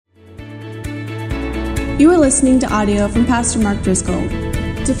You are listening to audio from Pastor Mark Driscoll.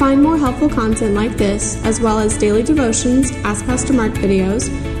 To find more helpful content like this, as well as daily devotions, Ask Pastor Mark videos,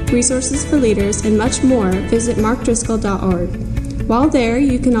 resources for leaders, and much more, visit markdriscoll.org. While there,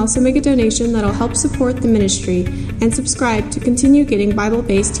 you can also make a donation that will help support the ministry and subscribe to continue getting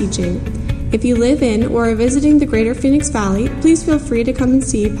Bible-based teaching. If you live in or are visiting the greater Phoenix Valley, please feel free to come and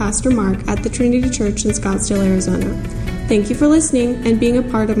see Pastor Mark at the Trinity Church in Scottsdale, Arizona. Thank you for listening and being a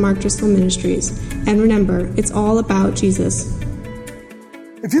part of Mark Driscoll Ministries. And remember, it's all about Jesus.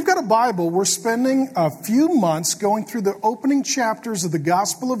 If you've got a Bible, we're spending a few months going through the opening chapters of the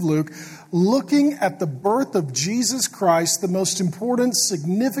Gospel of Luke, looking at the birth of Jesus Christ, the most important,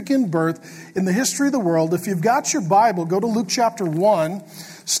 significant birth in the history of the world. If you've got your Bible, go to Luke chapter 1,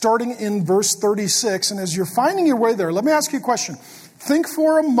 starting in verse 36. And as you're finding your way there, let me ask you a question. Think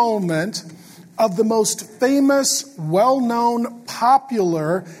for a moment of the most famous, well-known,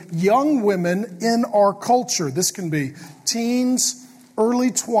 popular young women in our culture. This can be teens, early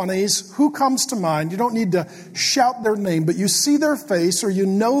 20s. Who comes to mind? You don't need to shout their name, but you see their face or you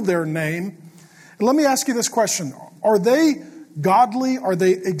know their name. And let me ask you this question. Are they godly? Are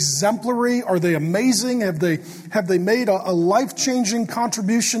they exemplary? Are they amazing? Have they made a life-changing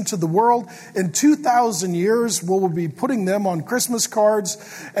contribution to the world? In 2,000 years, will we be putting them on Christmas cards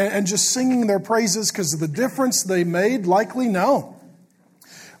and just singing their praises because of the difference they made? Likely no.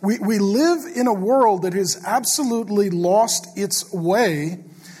 We live in a world that has absolutely lost its way,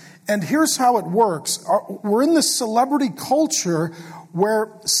 and here's how it works. We're in this celebrity culture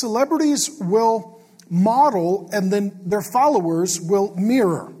where celebrities will model and then their followers will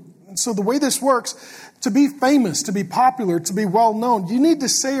mirror. And so the way this works, to be famous, to be popular, to be well-known, you need to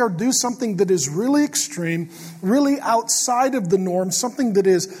say or do something that is really extreme, really outside of the norm, something that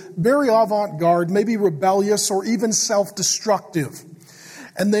is very avant-garde, maybe rebellious or even self-destructive.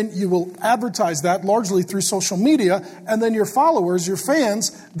 And then you will advertise that largely through social media. And then your followers, your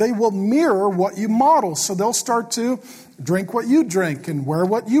fans, they will mirror what you model. So they'll start to drink what you drink and wear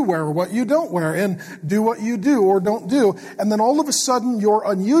what you wear or what you don't wear and do what you do or don't do. And then all of a sudden your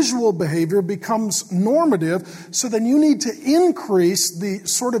unusual behavior becomes normative. So then you need to increase the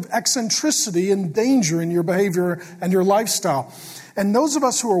sort of eccentricity and danger in your behavior and your lifestyle. And those of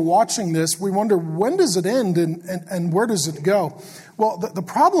us who are watching this, we wonder, when does it end and where does it go? Well, the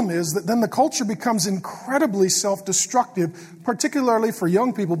problem is that then the culture becomes incredibly self-destructive, particularly for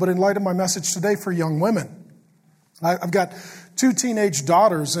young people, but in light of my message today, for young women. I've got 2 teenage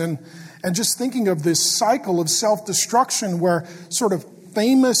daughters, and just thinking of this cycle of self-destruction where sort of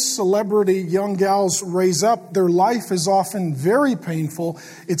famous celebrity young gals raise up, their life is often very painful.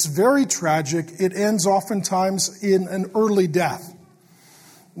 It's very tragic. It ends oftentimes in an early death.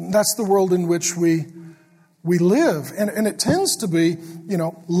 That's the world in which we live. And it tends to be,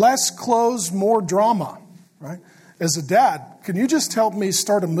 less clothes, more drama, right? As a dad, can you just help me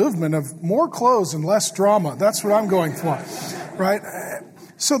start a movement of more clothes and less drama? That's what I'm going for, right?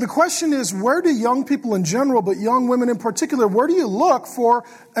 So the question is, where do young people in general, but young women in particular, where do you look for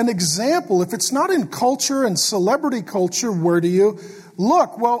an example? If it's not in culture and celebrity culture, where do you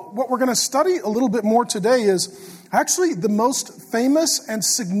look? Well, what we're going to study a little bit more today is actually the most famous and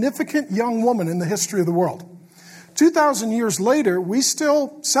significant young woman in the history of the world. 2,000 years later, we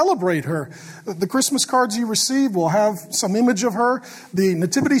still celebrate her. The Christmas cards you receive will have some image of her. The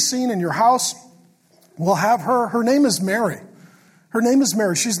nativity scene in your house will have her. Her name is Mary. Her name is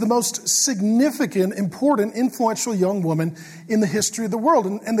Mary. She's the most significant, important, influential young woman in the history of the world.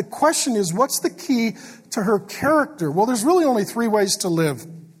 And the question is, what's the key to her character? Well, there's really only 3 ways to live.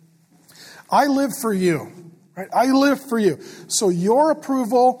 I live for you. Right? I live for you. So your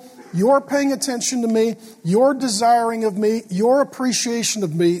approval, your paying attention to me, your desiring of me, your appreciation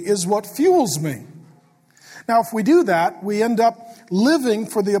of me is what fuels me. Now, if we do that, we end up living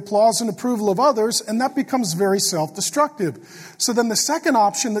for the applause and approval of others, and that becomes very self-destructive. So then the second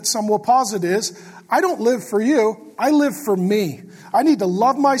option that some will posit is, I don't live for you, I live for me. I need to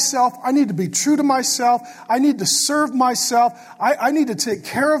love myself. I need to be true to myself. I need to serve myself. I need to take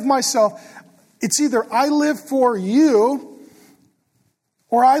care of myself. It's either I live for you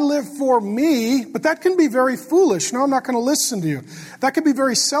or I live for me, but that can be very foolish. No, I'm not going to listen to you. That can be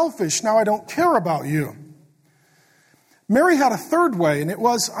very selfish. Now I don't care about you. Mary had a third way, and it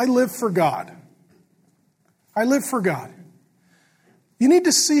was, I live for God. I live for God. You need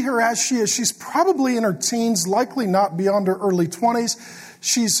to see her as she is. She's probably in her teens, likely not beyond her early 20s.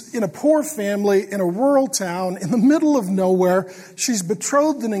 She's in a poor family, in a rural town, in the middle of nowhere. She's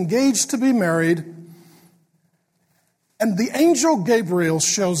betrothed and engaged to be married. And the angel Gabriel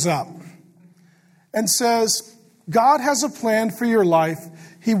shows up and says, God has a plan for your life.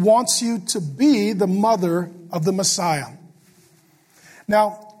 He wants you to be the mother of the Messiah.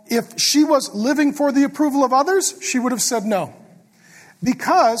 Now, if she was living for the approval of others, she would have said no,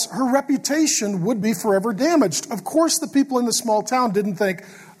 because her reputation would be forever damaged. Of course, the people in the small town didn't think,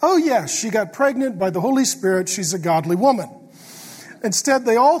 oh yes, she got pregnant by the Holy Spirit, she's a godly woman. Instead,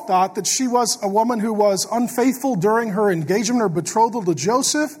 they all thought that she was a woman who was unfaithful during her engagement or betrothal to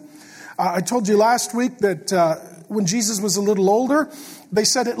Joseph. I told you last week that when Jesus was a little older, they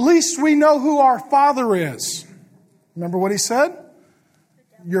said, at least we know who our father is. Remember what he said?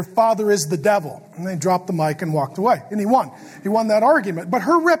 Your father is the devil. And they dropped the mic and walked away. And he won. He won that argument. But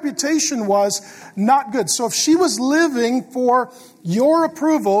her reputation was not good. So if she was living for your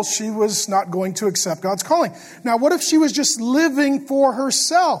approval, she was not going to accept God's calling. Now, what if she was just living for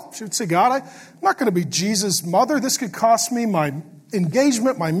herself? She would say, God, I'm not going to be Jesus' mother. This could cost me my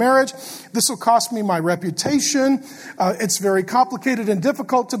engagement, my marriage. This will cost me my reputation. It's very complicated and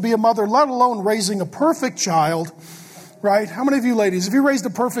difficult to be a mother, let alone raising a perfect child. Right? How many of you ladies, if you raised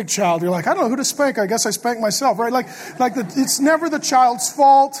a perfect child, you're like, I don't know who to spank. I guess I spank myself, right? It's never the child's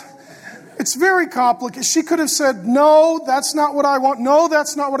fault. It's very complicated. She could have said, no, that's not what I want. No,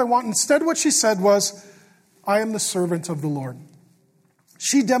 that's not what I want. Instead, what she said was, I am the servant of the Lord.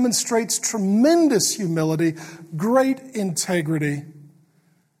 She demonstrates tremendous humility, great integrity.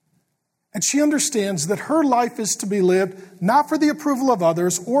 And she understands that her life is to be lived not for the approval of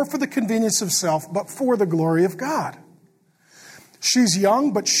others or for the convenience of self, but for the glory of God. She's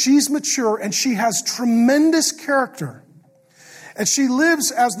young, but she's mature, and she has tremendous character. And she lives,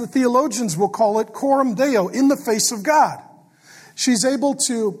 as the theologians will call it, coram Deo, in the face of God. She's able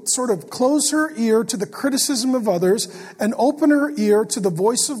to sort of close her ear to the criticism of others and open her ear to the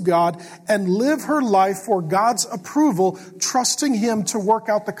voice of God and live her life for God's approval, trusting Him to work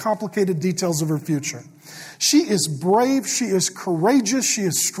out the complicated details of her future. She is brave, she is courageous, she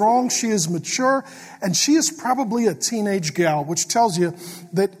is strong, she is mature, and she is probably a teenage gal, which tells you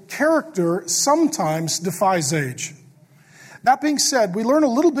that character sometimes defies age. That being said, we learn a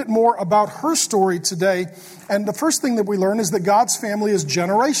little bit more about her story today, and the first thing that we learn is that God's family is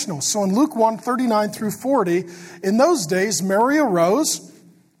generational. So in Luke 1:39 through 40, in those days, Mary arose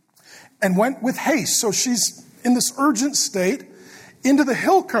and went with haste. So she's in this urgent state into the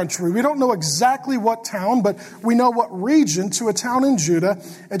hill country. We don't know exactly what town, but we know what region, to a town in Judah.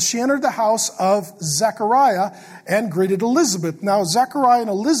 And she entered the house of Zechariah and greeted Elizabeth. Now, Zechariah and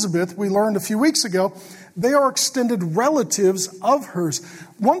Elizabeth, we learned a few weeks ago, they are extended relatives of hers.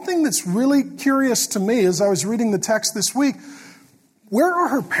 One thing that's really curious to me as I was reading the text this week, where are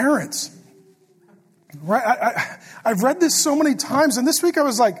her parents? Right? I've read this so many times, and this week I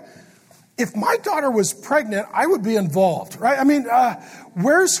was like, if my daughter was pregnant, I would be involved, right? I mean,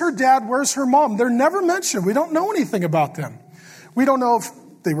 where's her dad? Where's her mom? They're never mentioned. We don't know anything about them. We don't know if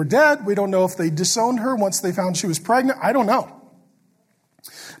they were dead. We don't know if they disowned her once they found she was pregnant. I don't know.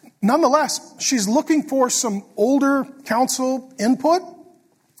 Nonetheless, she's looking for some older counsel input.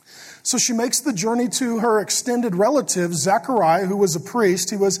 So she makes the journey to her extended relative, Zechariah, who was a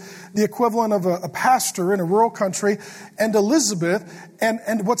priest. He was the equivalent of a pastor in a rural country, and Elizabeth.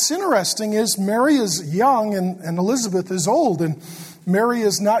 And what's interesting is Mary is young and Elizabeth is old. And Mary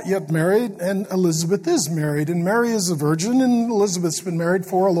is not yet married and Elizabeth is married. And Mary is a virgin and Elizabeth's been married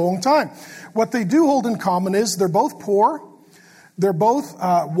for a long time. What they do hold in common is they're both poor. They're both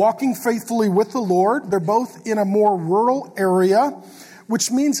walking faithfully with the Lord. They're both in a more rural area, which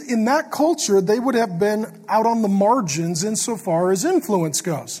means in that culture, they would have been out on the margins insofar as influence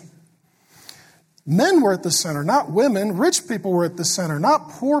goes. Men were at the center, not women. Rich people were at the center, not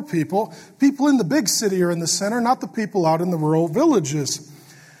poor people. People in the big city are in the center, not the people out in the rural villages.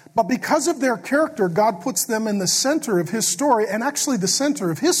 But because of their character, God puts them in the center of His story, and actually the center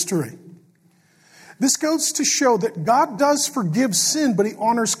of history. This goes to show that God does forgive sin, but He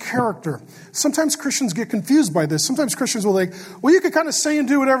honors character. Sometimes Christians get confused by this. Sometimes Christians will think, well, you can kind of say and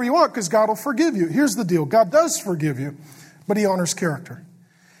do whatever you want because God will forgive you. Here's the deal. God does forgive you, but He honors character.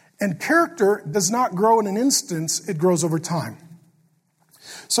 And character does not grow in an instant. It grows over time.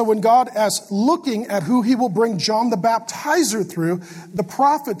 So when God is looking at who He will bring John the Baptizer through, the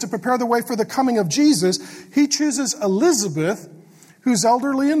prophet, to prepare the way for the coming of Jesus, He chooses Elizabeth, who's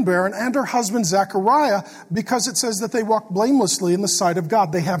elderly and barren, and her husband Zechariah, because it says that they walk blamelessly in the sight of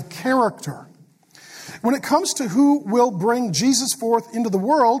God. They have character. When it comes to who will bring Jesus forth into the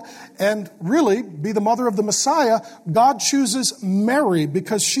world and really be the mother of the Messiah, God chooses Mary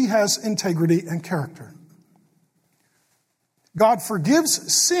because she has integrity and character. God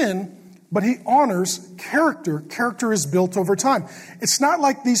forgives sin, but He honors character. Character is built over time. It's not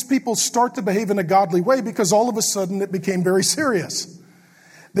like these people start to behave in a godly way because all of a sudden it became very serious.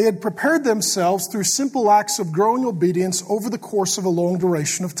 They had prepared themselves through simple acts of growing obedience over the course of a long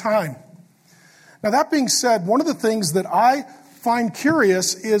duration of time. Now, that being said, one of the things that I find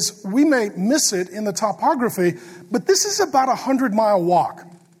curious is we may miss it in the topography, but this is about a 100-mile walk.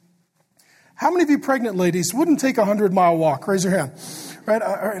 How many of you pregnant ladies wouldn't take a 100-mile walk? Raise your hand. Right?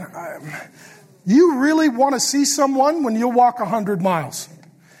 You really want to see someone when you'll walk 100 miles.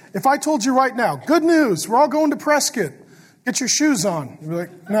 If I told you right now, good news, we're all going to Prescott. Get your shoes on. You'd be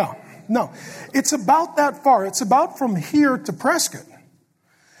like, no. It's about that far. It's about from here to Prescott.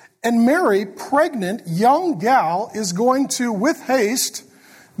 And Mary, pregnant, young gal, is going to, with haste,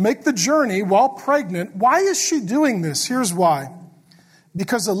 make the journey while pregnant. Why is she doing this? Here's why.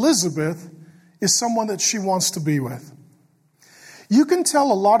 Because Elizabeth is someone that she wants to be with. You can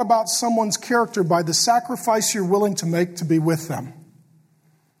tell a lot about someone's character by the sacrifice you're willing to make to be with them.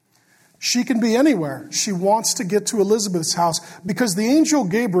 She can be anywhere. She wants to get to Elizabeth's house because the angel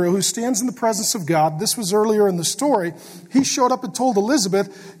Gabriel, who stands in the presence of God, this was earlier in the story, he showed up and told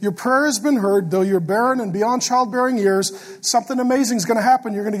Elizabeth, your prayer has been heard, though you're barren and beyond childbearing years, something amazing is going to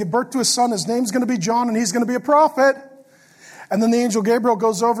happen. You're going to give birth to a son. His name's going to be John, and he's going to be a prophet. And then the angel Gabriel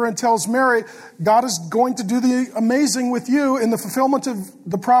goes over and tells Mary, God is going to do the amazing with you in the fulfillment of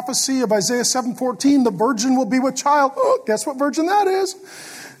the prophecy of Isaiah 7:14. The virgin will be with child. Oh, guess what virgin that is?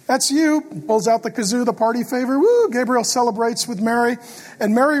 That's you. Pulls out the kazoo, the party favor. Woo! Gabriel celebrates with Mary.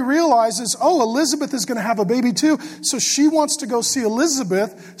 And Mary realizes, Elizabeth is going to have a baby too. So she wants to go see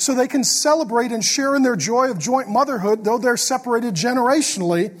Elizabeth so they can celebrate and share in their joy of joint motherhood. Though they're separated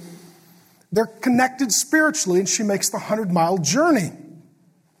generationally, they're connected spiritually. And she makes the 100-mile journey.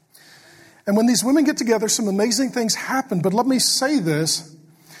 And when these women get together, some amazing things happen. But let me say this.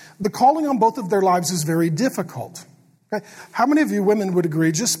 The calling on both of their lives is very difficult. Okay. How many of you women would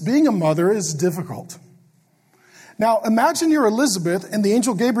agree just being a mother is difficult? Now, imagine you're Elizabeth and the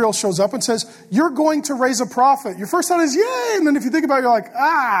angel Gabriel shows up and says, you're going to raise a prophet. Your first thought is, yay! And then if you think about it, you're like,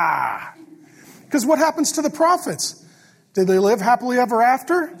 Because what happens to the prophets? Did they live happily ever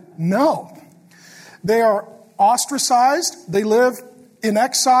after? No. They are ostracized. They live in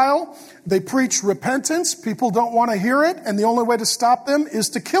exile. They preach repentance. People don't want to hear it. And the only way to stop them is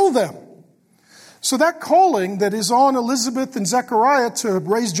to kill them. So that calling that is on Elizabeth and Zechariah to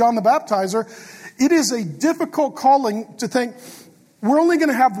raise John the Baptizer, it is a difficult calling to think, we're only going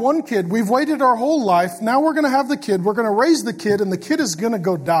to have one kid. We've waited our whole life. Now we're going to have the kid. We're going to raise the kid, and the kid is going to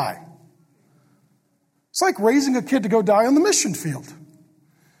go die. It's like raising a kid to go die on the mission field.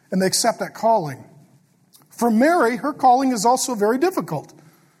 And they accept that calling. For Mary, her calling is also very difficult.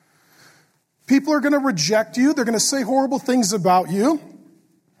 People are going to reject you. They're going to say horrible things about you.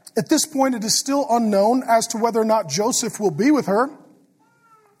 At this point, it is still unknown as to whether or not Joseph will be with her.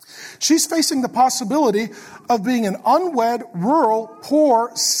 She's facing the possibility of being an unwed, rural,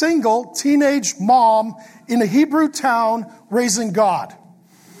 poor, single, teenage mom in a Hebrew town raising God.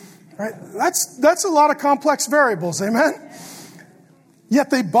 Right? That's a lot of complex variables, amen? Yet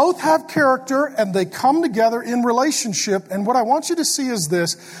they both have character and they come together in relationship. And what I want you to see is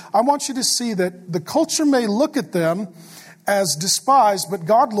this. I want you to see that the culture may look at them as despised, but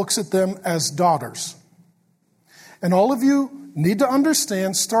God looks at them as daughters. And all of you need to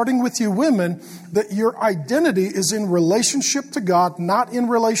understand, starting with you women, that your identity is in relationship to God, not in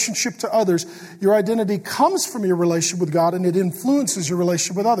relationship to others. Your identity comes from your relationship with God, and it influences your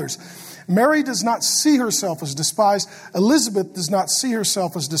relationship with others. Mary does not see herself as despised. Elizabeth does not see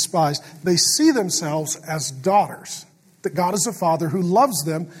herself as despised. They see themselves as daughters. That God is a father who loves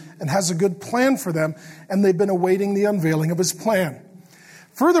them and has a good plan for them, and they've been awaiting the unveiling of his plan.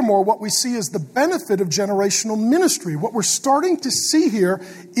 Furthermore, what we see is the benefit of generational ministry. What we're starting to see here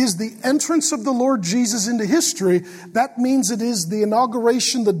is the entrance of the Lord Jesus into history. That means it is the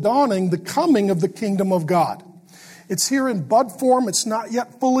inauguration, the dawning, the coming of the kingdom of God. It's here in bud form. It's not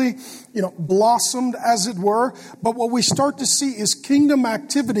yet fully, blossomed, as it were. But what we start to see is kingdom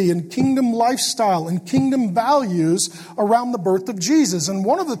activity and kingdom lifestyle and kingdom values around the birth of Jesus. And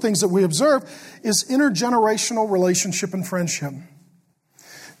one of the things that we observe is intergenerational relationship and friendship.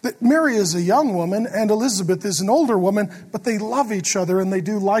 That Mary is a young woman and Elizabeth is an older woman, but they love each other and they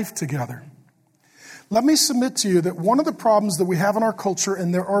do life together. Let me submit to you that one of the problems that we have in our culture,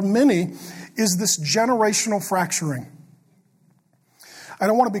 and there are many, is this generational fracturing. I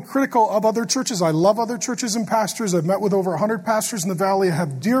don't want to be critical of other churches. I love other churches and pastors. I've met with over 100 pastors in the Valley. I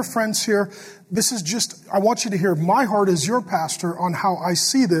have dear friends here. I want you to hear my heart as your pastor on how I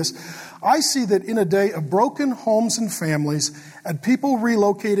see this. I see that in a day of broken homes and families and people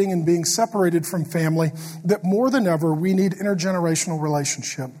relocating and being separated from family, that more than ever we need intergenerational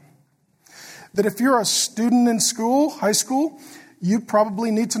relationship. That if you're a student in school, high school, You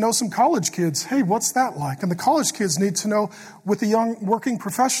probably need to know some college kids. Hey, what's that like? And the college kids need to know with the young working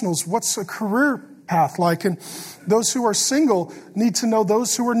professionals, what's a career path like? And those who are single need to know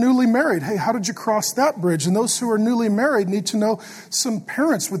those who are newly married. Hey, how did you cross that bridge? And those who are newly married need to know some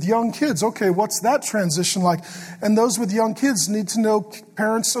parents with young kids. Okay, what's that transition like? And those with young kids need to know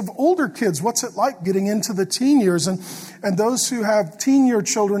parents of older kids. What's it like getting into the teen years? And those who have teen-year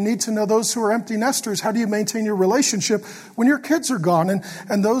children need to know those who are empty nesters. How do you maintain your relationship when your kids are gone?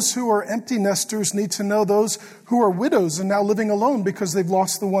 And those who are empty nesters need to know those who are widows and now living alone because they've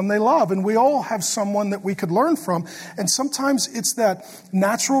lost the one they love. And we all have someone that we could learn from. And sometimes it's that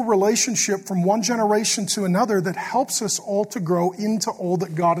natural relationship from one generation to another that helps us all to grow into all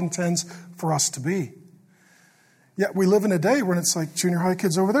that God intends for us to be. Yet we live in a day when it's like junior high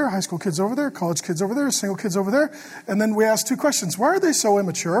kids over there, high school kids over there, college kids over there, single kids over there. And then we ask two questions. Why are they so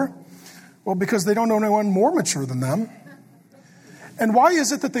immature? Well, because they don't know anyone more mature than them. And why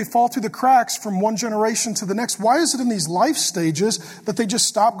is it that they fall through the cracks from one generation to the next? Why is it in these life stages that they just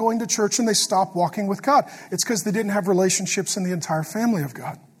stop going to church and they stop walking with God? It's because they didn't have relationships in the entire family of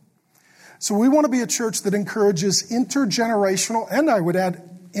God. So we want to be a church that encourages intergenerational, and I would add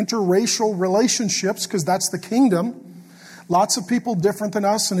interracial relationships, because that's the kingdom. Lots of people different than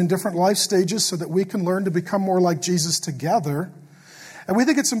us and in different life stages so that we can learn to become more like Jesus together. And we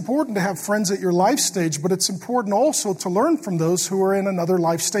think it's important to have friends at your life stage, but it's important also to learn from those who are in another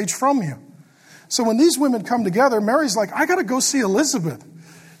life stage from you. So when these women come together, Mary's like, I got to go see Elizabeth.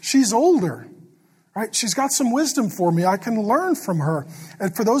 She's older, right? She's got some wisdom for me. I can learn from her.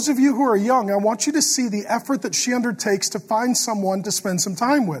 And for those of you who are young, I want you to see the effort that she undertakes to find someone to spend some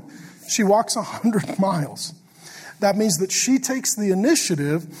time with. She walks 100 miles. That means that she takes the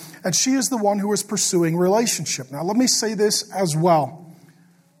initiative, and she is the one who is pursuing relationship. Now, let me say this as well.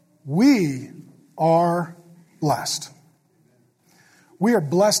 We are blessed. We are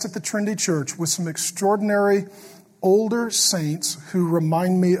blessed at the Trinity Church with some extraordinary older saints who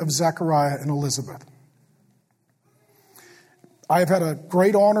remind me of Zechariah and Elizabeth. I have had a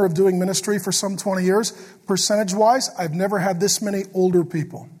great honor of doing ministry for some 20 years. Percentage-wise, I've never had this many older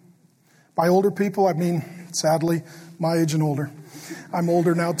people. By older people, I mean, sadly, my age and older. I'm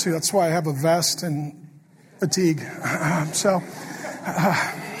older now, too. That's why I have a vest and fatigue.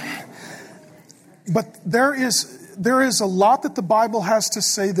 But there is a lot that the Bible has to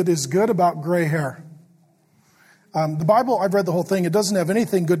say that is good about gray hair. The Bible, I've read the whole thing. It doesn't have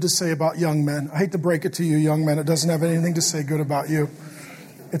anything good to say about young men. I hate to break it to you, young men. It doesn't have anything to say good about you.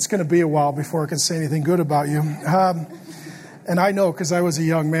 It's going to be a while before it can say anything good about you. And I know because I was a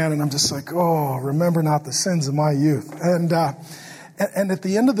young man, and I'm just like, oh, remember not the sins of my youth. And at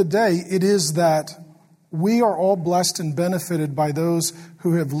the end of the day, it is that we are all blessed and benefited by those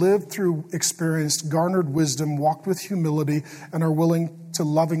who have lived through, experienced, garnered wisdom, walked with humility, and are willing to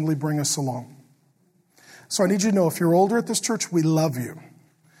lovingly bring us along. So I need you to know, if you're older at this church, we love you.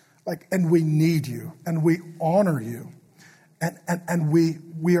 And we need you, and we honor you, and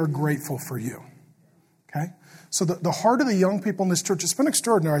we are grateful for you. Okay? So the heart of the young people in this church, it's been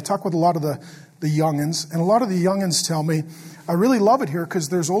extraordinary. I talk with a lot of the youngins, and a lot of the youngins tell me, I really love it here because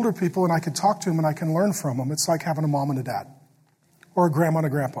there's older people and I can talk to them and I can learn from them. It's like having a mom and a dad or a grandma and a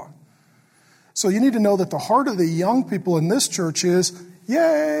grandpa. So you need to know that the heart of the young people in this church is,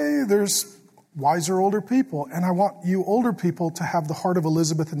 yay, there's wiser older people. And I want you older people to have the heart of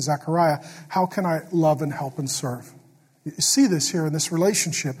Elizabeth and Zechariah. How can I love and help and serve? You see this here in this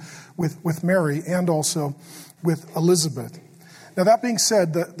relationship with Mary and also with Elizabeth. Now, that being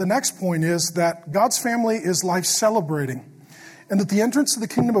said, the next point is that God's family is life celebrating. And that the entrance to the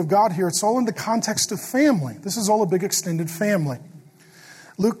kingdom of God here, it's all in the context of family. This is all a big extended family.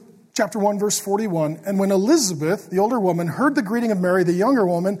 Luke chapter 1, verse 41. And when Elizabeth, the older woman, heard the greeting of Mary, the younger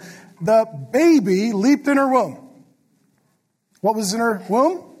woman, the baby leaped in her womb. What was in her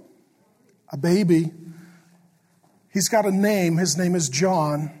womb? A baby. He's got a name. His name is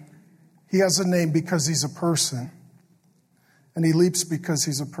John. He has a name because he's a person. And he leaps because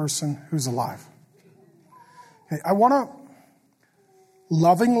he's a person who's alive. Okay, I want to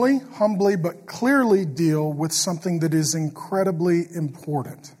lovingly, humbly, but clearly deal with something that is incredibly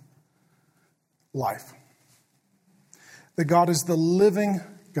important. Life. That God is the living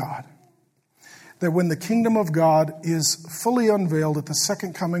God. That when the kingdom of God is fully unveiled at the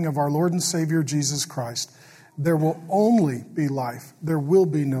second coming of our Lord and Savior Jesus Christ, there will only be life. There will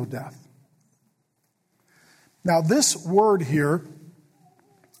be no death. Now, this word here,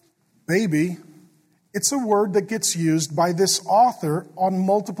 baby, it's a word that gets used by this author on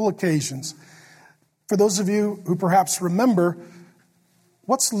multiple occasions. For those of you who perhaps remember,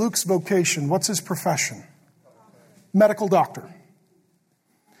 what's Luke's vocation? What's his profession? Medical doctor.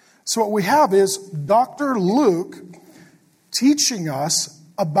 So what we have is Dr. Luke teaching us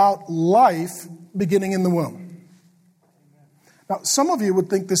about life beginning in the womb. Now, some of you would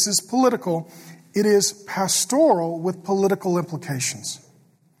think this is political. It is pastoral with political implications.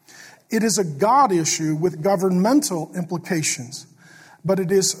 It is a God issue with governmental implications. But it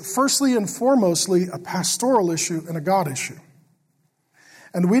is firstly and foremostly a pastoral issue and a God issue.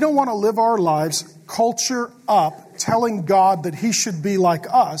 And we don't want to live our lives culture up, telling God that he should be like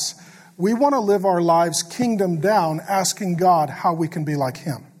us. We want to live our lives kingdom down, asking God how we can be like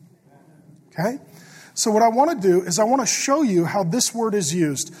him. Okay? So what I want to do is I want to show you how this word is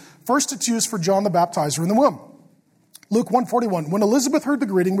used. First, it's used for John the Baptizer in the womb. Luke 1:41. When Elizabeth heard the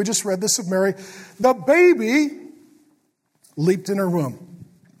greeting, we just read this of Mary, the baby leaped in her womb.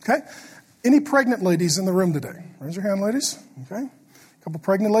 Okay? Any pregnant ladies in the room today? Raise your hand, ladies. Okay? A couple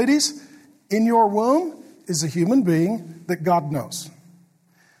pregnant ladies. In your womb is a human being that God knows.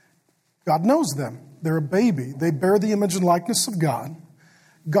 God knows them. They're a baby. They bear the image and likeness of God.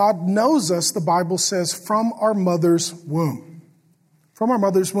 God knows us, the Bible says, from our mother's womb. From our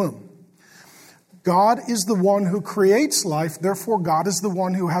mother's womb. God is the one who creates life. Therefore, God is the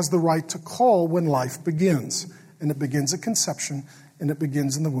one who has the right to call when life begins. And it begins at conception, and it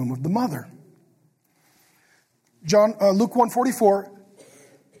begins in the womb of the mother. Luke 1:44,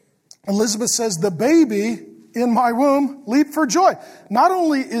 Elizabeth says, the baby in my womb leaped for joy. Not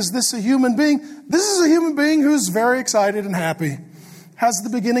only is this a human being, this is a human being who's very excited and happy. Has the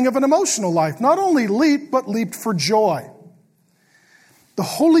beginning of an emotional life. Not only leaped, but leaped for joy. The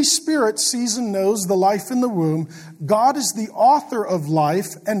Holy Spirit sees and knows the life in the womb. God is the author of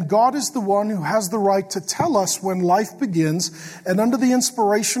life, and God is the one who has the right to tell us when life begins. And under the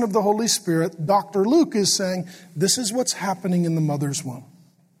inspiration of the Holy Spirit, Dr. Luke is saying, this is what's happening in the mother's womb.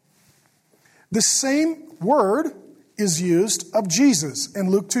 The same word is used of Jesus in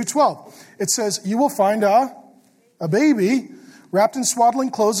Luke 2:12. It says, you will find a baby wrapped in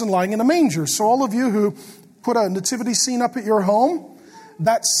swaddling clothes and lying in a manger. So all of you who put a nativity scene up at your home,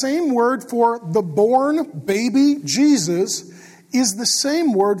 that same word for the born baby Jesus is the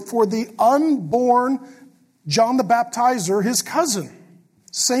same word for the unborn John the Baptizer, his cousin.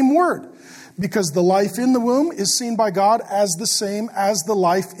 Same word. Because the life in the womb is seen by God as the same as the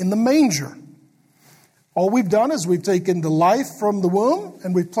life in the manger. All we've done is we've taken the life from the womb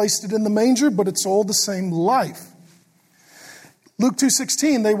and we've placed it in the manger, but it's all the same life. Luke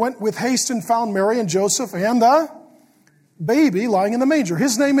 2:16, they went with haste and found Mary and Joseph and the baby lying in the manger.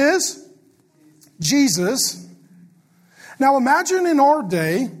 His name is Jesus. Now imagine in our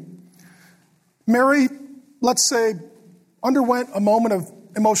day, Mary, let's say, underwent a moment of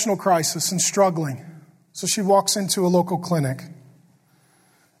emotional crisis and struggling. So she walks into a local clinic.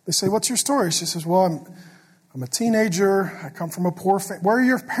 They say, what's your story? She says, well, I'm a teenager. I come from a poor family. Where are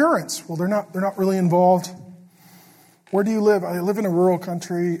your parents? Well, they're not really involved. Where do you live? I live in a rural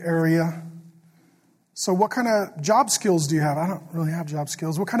country area. So what kind of job skills do you have? I don't really have job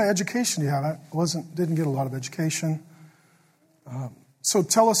skills. What kind of education do you have? I didn't get a lot of education. So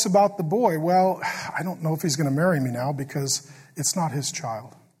tell us about the boy. Well, I don't know if he's going to marry me now because it's not his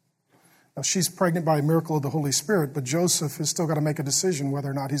child. Now, she's pregnant by a miracle of the Holy Spirit, but Joseph has still got to make a decision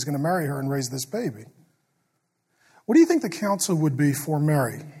whether or not he's going to marry her and raise this baby. What do you think the counsel would be for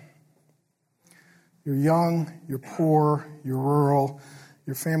Mary? You're young, you're poor, you're rural,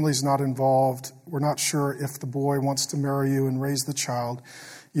 your family's not involved. We're not sure if the boy wants to marry you and raise the child.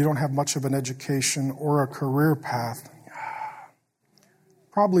 You don't have much of an education or a career path.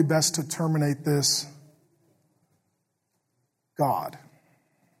 Probably best to terminate this. God.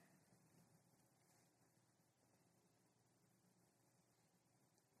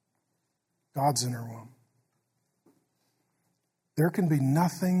 God's in her womb. There can be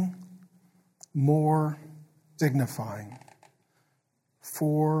nothing more dignifying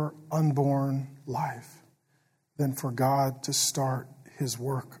for unborn life than for God to start his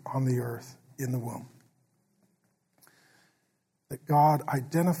work on the earth in the womb. That God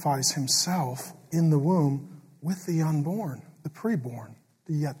identifies himself in the womb with the unborn, the preborn,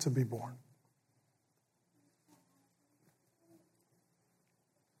 the yet to be born.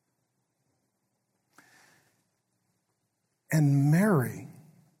 And Mary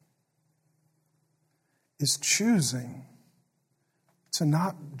is choosing to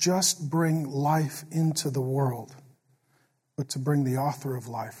not just bring life into the world, but to bring the author of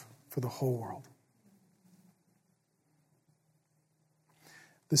life for the whole world.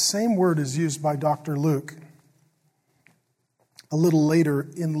 The same word is used by Dr. Luke a little later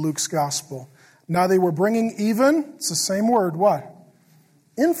in Luke's gospel. Now they were bringing even, it's the same word, what?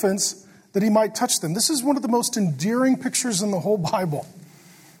 Infants, that he might touch them. This is one of the most endearing pictures in the whole Bible.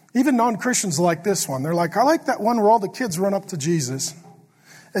 Even non-Christians like this one. They're like, I like that one where all the kids run up to Jesus.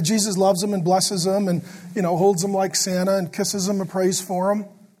 And Jesus loves them and blesses them and, holds them like Santa and kisses them and prays for them.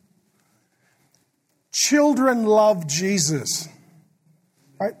 Children love Jesus.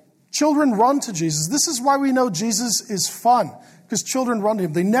 Right? Children run to Jesus. This is why we know Jesus is fun. Because children run to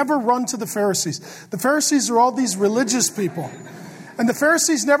him. They never run to the Pharisees. The Pharisees are all these religious people. And the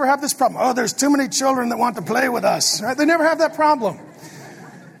Pharisees never have this problem. Oh, there's too many children that want to play with us. Right? They never have that problem.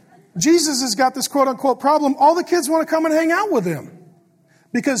 Jesus has got this quote-unquote problem. All the kids want to come and hang out with him.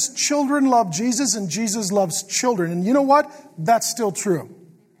 Because children love Jesus and Jesus loves children. And you know what? That's still true.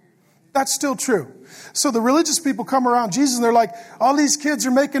 That's still true. So the religious people come around Jesus and they're like, all these kids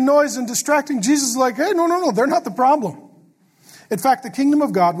are making noise and distracting. Jesus is like, hey, no, they're not the problem. In fact, the kingdom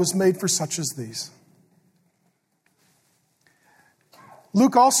of God was made for such as these.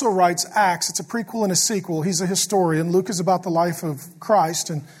 Luke also writes Acts. It's a prequel and a sequel. He's a historian. Luke is about the life of Christ,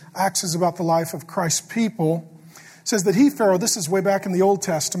 and Acts is about the life of Christ's people. It says that Pharaoh, this is way back in the Old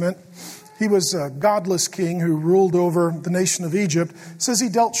Testament, he was a godless king who ruled over the nation of Egypt. It says he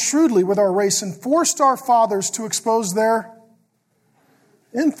dealt shrewdly with our race and forced our fathers to expose their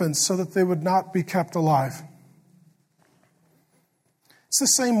infants so that they would not be kept alive. It's the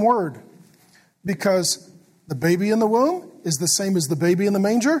same word because the baby in the womb is the same as the baby in the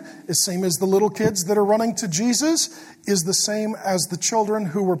manger, is the same as the little kids that are running to Jesus, is the same as the children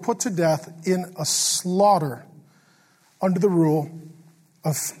who were put to death in a slaughter under the rule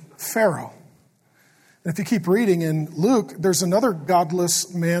of Pharaoh. And if you keep reading in Luke, there's another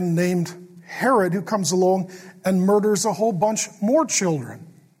godless man named Herod who comes along and murders a whole bunch more children.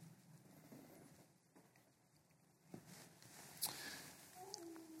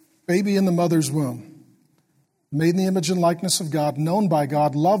 Baby in the mother's womb. Made in the image and likeness of God, known by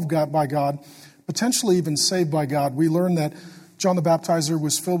God, loved God by God, potentially even saved by God. We learn that John the Baptizer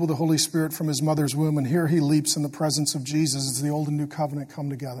was filled with the Holy Spirit from his mother's womb, and here he leaps in the presence of Jesus as the old and new covenant come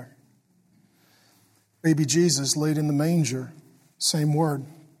together. Baby Jesus laid in the manger, same word.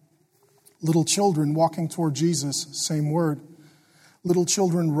 Little children walking toward Jesus, same word. Little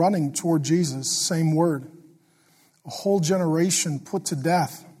children running toward Jesus, same word. A whole generation put to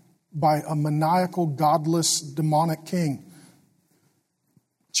death by a maniacal, godless, demonic king.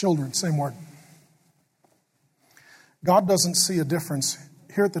 Children, same word. God doesn't see a difference.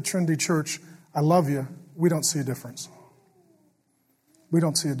 Here at the Trinity Church, I love you, we don't see a difference. We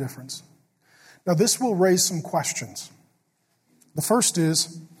don't see a difference. Now, this will raise some questions. The first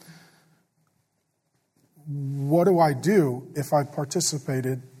is, what do I do if I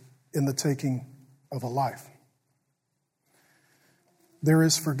participated in the taking of a life? There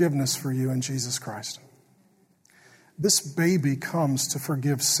is forgiveness for you in Jesus Christ. This baby comes to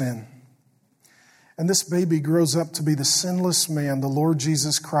forgive sin. And this baby grows up to be the sinless man, the Lord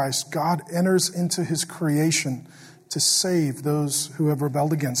Jesus Christ. God enters into his creation to save those who have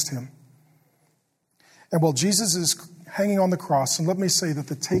rebelled against him. And while Jesus is hanging on the cross, and let me say that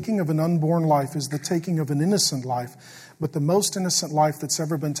the taking of an unborn life is the taking of an innocent life, but the most innocent life that's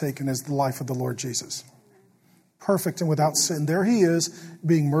ever been taken is the life of the Lord Jesus. Perfect and without sin. There he is,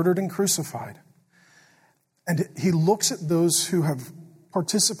 being murdered and crucified. And he looks at those who have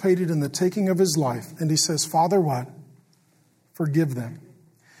participated in the taking of his life, and he says, Father, what? Forgive them.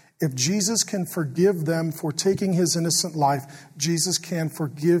 If Jesus can forgive them for taking his innocent life, Jesus can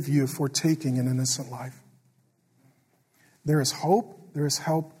forgive you for taking an innocent life. There is hope, there is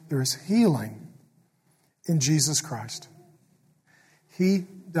help, there is healing in Jesus Christ. He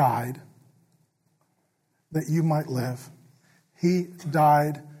died that you might live. He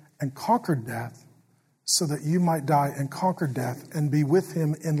died and conquered death so that you might die and conquer death and be with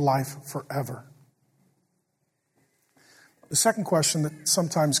him in life forever. The second question that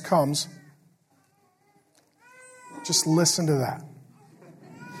sometimes comes, just listen to that.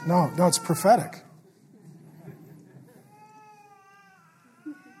 No, it's prophetic.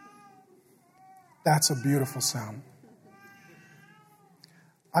 That's a beautiful sound.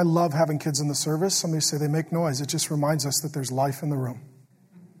 I love having kids in the service. Somebody say they make noise. It just reminds us that there's life in the room.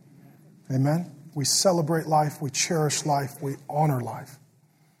 Amen? We celebrate life. We cherish life. We honor life.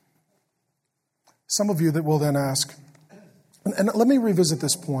 Some of you that will then ask, and let me revisit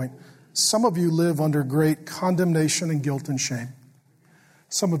this point. Some of you live under great condemnation and guilt and shame.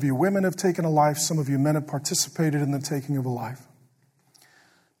 Some of you women have taken a life. Some of you men have participated in the taking of a life.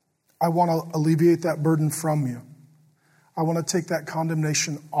 I want to alleviate that burden from you. I want to take that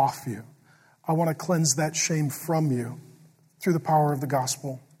condemnation off you. I want to cleanse that shame from you through the power of the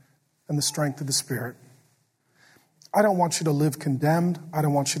gospel and the strength of the Spirit. I don't want you to live condemned. I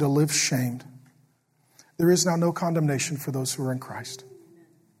don't want you to live shamed. There is now no condemnation for those who are in Christ.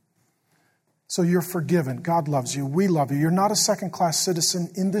 So you're forgiven. God loves you. We love you. You're not a second-class citizen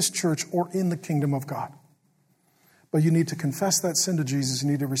in this church or in the kingdom of God. But you need to confess that sin to Jesus. You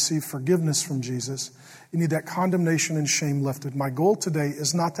need to receive forgiveness from Jesus. You need that condemnation and shame lifted. My goal today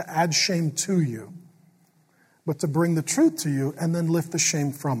is not to add shame to you, but to bring the truth to you and then lift the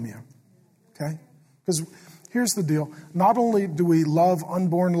shame from you. Okay? Because here's the deal. Not only do we love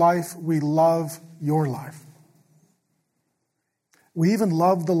unborn life, we love your life. We even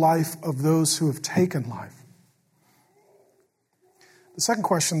love the life of those who have taken life. The second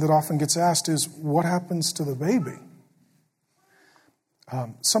question that often gets asked is, what happens to the baby?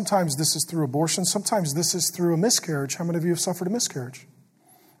 Sometimes this is through abortion. Sometimes this is through a miscarriage. How many of you have suffered a miscarriage?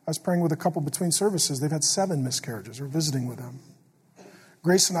 I was praying with a couple between services. They've had 7 miscarriages. We're visiting with them.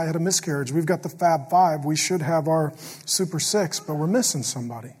 Grace and I had a miscarriage. We've got the Fab 5. We should have our Super 6, but we're missing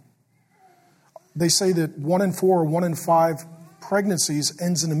somebody. They say that 1 in 4 or 1 in 5 pregnancies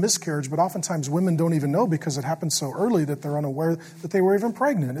ends in a miscarriage, but oftentimes women don't even know because it happens so early that they're unaware that they were even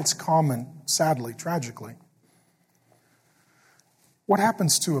pregnant. It's common, sadly, tragically. What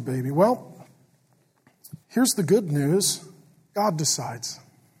happens to a baby? Well, here's the good news. God decides.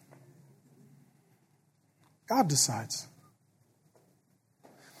 God decides.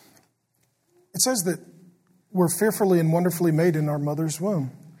 It says that we're fearfully and wonderfully made in our mother's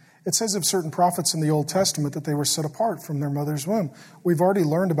womb. It says of certain prophets in the Old Testament that they were set apart from their mother's womb. We've already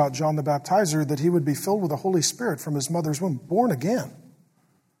learned about John the Baptizer that he would be filled with the Holy Spirit from his mother's womb, born again.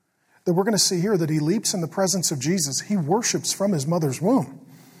 That we're going to see here that he leaps in the presence of Jesus. He worships from his mother's womb.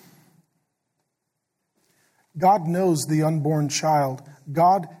 God knows the unborn child.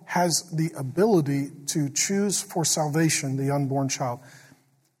 God has the ability to choose for salvation the unborn child.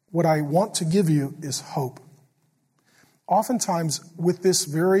 What I want to give you is hope. Oftentimes, with this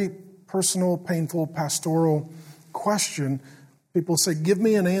very personal, painful, pastoral question, people say, give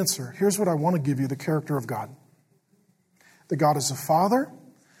me an answer. Here's what I want to give you, the character of God. That God is a father,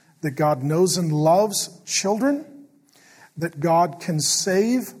 that God knows and loves children, that God can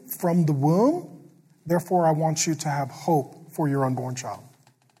save from the womb. Therefore, I want you to have hope for your unborn child.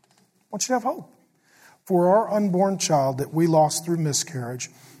 I want you to have hope. For our unborn child that we lost through miscarriage,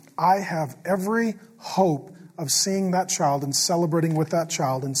 I have every hope of seeing that child and celebrating with that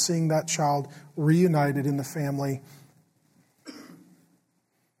child and seeing that child reunited in the family.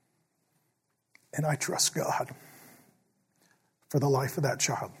 And I trust God for the life of that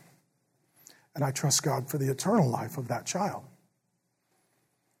child. And I trust God for the eternal life of that child.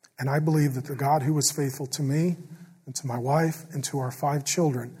 And I believe that the God who was faithful to me and to my wife and to our 5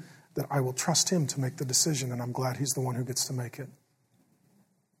 children, that I will trust him to make the decision, and I'm glad he's the one who gets to make it.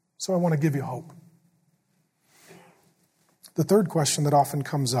 So I want to give you hope. The third question that often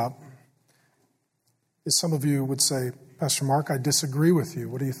comes up is some of you would say, Pastor Mark, I disagree with you.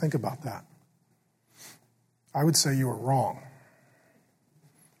 What do you think about that? I would say you are wrong.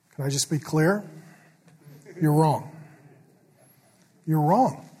 Can I just be clear? You're wrong. You're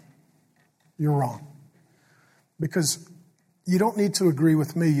wrong. You're wrong. Because you don't need to agree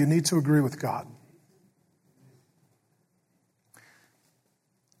with me. You need to agree with God.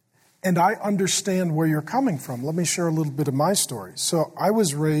 And I understand where you're coming from. Let me share a little bit of my story. So I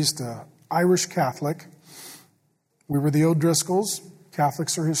was raised Irish Catholic. We were the O'Driscolls.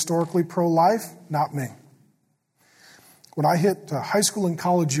 Catholics are historically pro-life, not me. When I hit high school and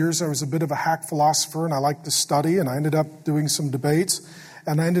college years, I was a bit of a hack philosopher, and I liked to study, and I ended up doing some debates,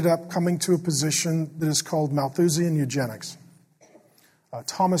 and I ended up coming to a position that is called Malthusian eugenics.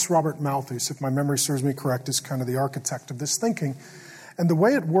 Thomas Robert Malthus, if my memory serves me correct, is kind of the architect of this thinking. And the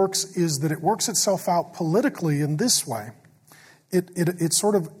way it works is that it works itself out politically in this way. It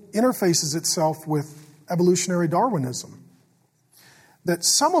sort of interfaces itself with evolutionary Darwinism. That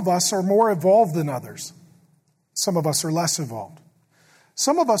some of us are more evolved than others. Some of us are less evolved.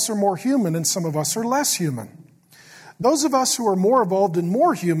 Some of us are more human and some of us are less human. Those of us who are more evolved and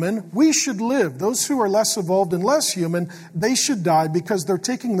more human, we should live. Those who are less evolved and less human, they should die because they're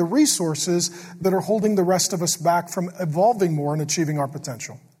taking the resources that are holding the rest of us back from evolving more and achieving our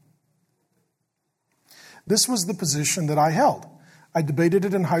potential. This was the position that I held. I debated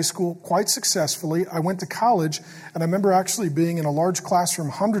it in high school quite successfully. I went to college, and I remember actually being in a large classroom,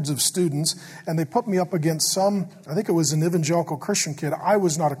 hundreds of students, and they put me up against I think it was an evangelical Christian kid. I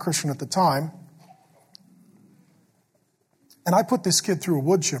was not a Christian at the time. And I put this kid through a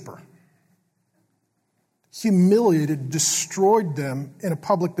wood chipper. Humiliated, destroyed them in a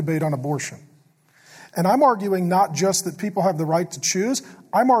public debate on abortion. And I'm arguing not just that people have the right to choose.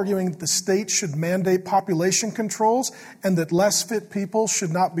 I'm arguing that the state should mandate population controls and that less fit people should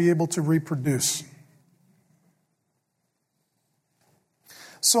not be able to reproduce.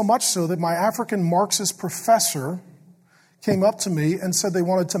 So much so that my African Marxist professor came up to me and said they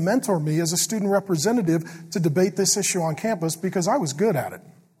wanted to mentor me as a student representative to debate this issue on campus because I was good at it.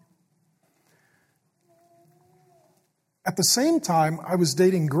 At the same time, I was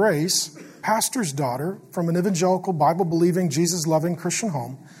dating Grace, pastor's daughter from an evangelical, Bible-believing, Jesus-loving Christian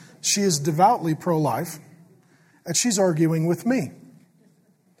home. She is devoutly pro-life, and she's arguing with me.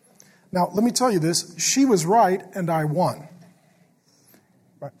 Now, let me tell you this. She was right, and I won.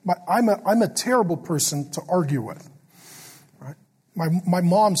 I'm a terrible person to argue with. Right? My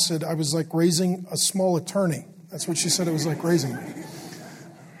mom said I was like raising a small attorney. That's what she said it was like raising me.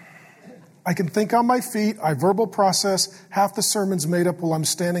 I can think on my feet. I verbal process. Half the sermon's made up while I'm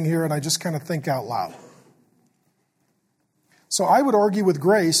standing here, and I just kind of think out loud. So I would argue with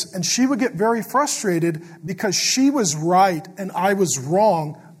Grace, and she would get very frustrated because she was right and I was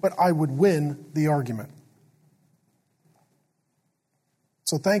wrong, but I would win the argument.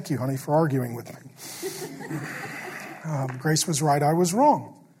 So thank you, honey, for arguing with me. Grace was right, I was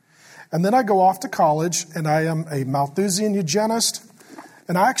wrong. And then I go off to college, and I am a Malthusian eugenist,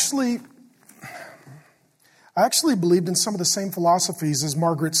 and I actually believed in some of the same philosophies as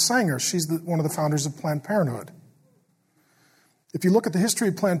Margaret Sanger. She's one of the founders of Planned Parenthood. If you look at the history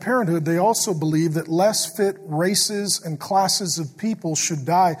of Planned Parenthood, they also believe that less fit races and classes of people should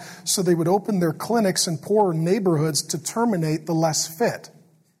die, so they would open their clinics in poorer neighborhoods to terminate the less fit.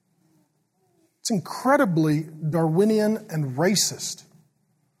 It's incredibly Darwinian and racist.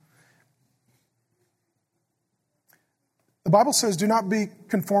 The Bible says, do not be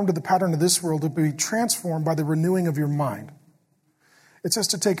conformed to the pattern of this world, but be transformed by the renewing of your mind. It says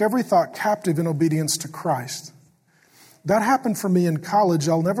to take every thought captive in obedience to Christ. That happened for me in college.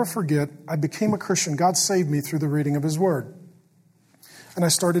 I'll never forget. I became a Christian. God saved me through the reading of His Word. And I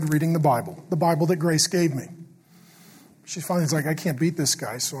started reading the Bible that Grace gave me. She finally was like, I can't beat this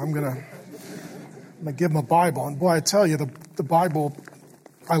guy, so I'm going to give him a Bible. And boy, I tell you, the Bible,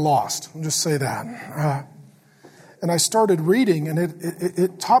 I lost. I'll just say that. And I started reading, and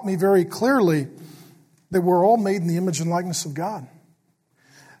it taught me very clearly that we're all made in the image and likeness of God.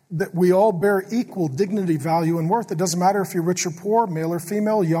 That we all bear equal dignity, value, and worth. It doesn't matter if you're rich or poor, male or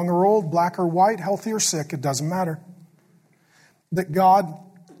female, young or old, black or white, healthy or sick. It doesn't matter. That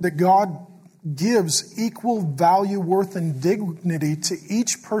God gives equal value, worth, and dignity to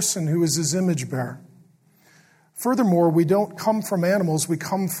each person who is His image bearer. Furthermore, we don't come from animals, we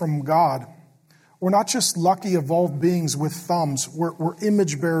come from God. We're not just lucky evolved beings with thumbs. We're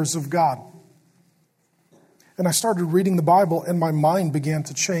image bearers of God. And I started reading the Bible, and my mind began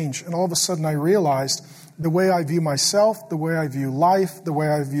to change. And all of a sudden I realized the way I view myself, the way I view life, the way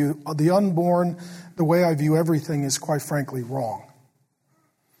I view the unborn, the way I view everything is quite frankly wrong.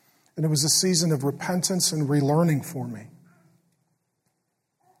 And it was a season of repentance and relearning for me.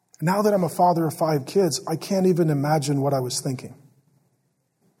 Now that I'm a father of 5 kids, I can't even imagine what I was thinking.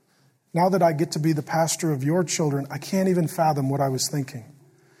 Now that I get to be the pastor of your children, I can't even fathom what I was thinking.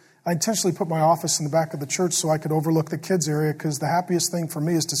 I intentionally put my office in the back of the church so I could overlook the kids area because the happiest thing for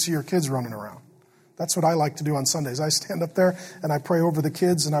me is to see your kids running around. That's what I like to do on Sundays. I stand up there and I pray over the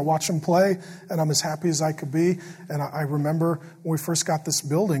kids and I watch them play and I'm as happy as I could be. And I remember when we first got this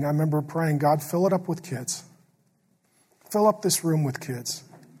building, I remember praying, God, fill it up with kids. Fill up this room with kids.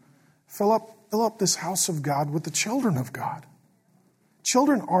 Fill up this house of God with the children of God.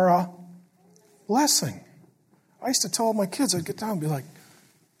 Children are a blessing. I used to tell all my kids, I'd get down and be like,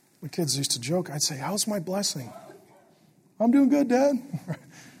 my kids used to joke, I'd say, how's my blessing? I'm doing good, Dad.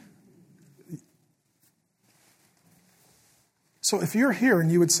 So if you're here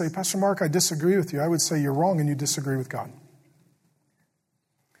and you would say, Pastor Mark, I disagree with you, I would say you're wrong and you disagree with God.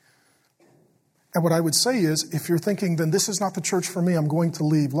 And what I would say is, if you're thinking, then this is not the church for me, I'm going to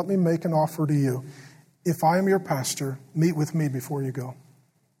leave, let me make an offer to you. If I am your pastor, meet with me before you go.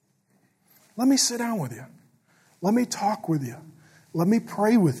 Let me sit down with you. Let me talk with you. Let me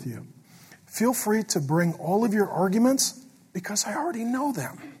pray with you. Feel free to bring all of your arguments because I already know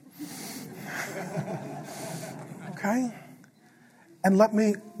them. Okay? And let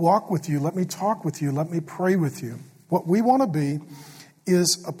me walk with you. Let me talk with you. Let me pray with you. What we want to be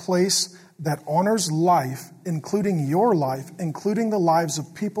is a place that honors life, including your life, including the lives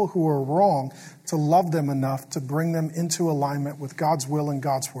of people who are wrong, to love them enough to bring them into alignment with God's will and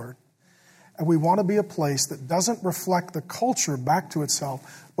God's word. And we want to be a place that doesn't reflect the culture back to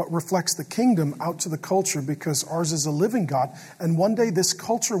itself, but reflects the kingdom out to the culture because ours is a living God. And one day this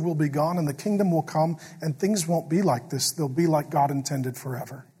culture will be gone and the kingdom will come and things won't be like this. They'll be like God intended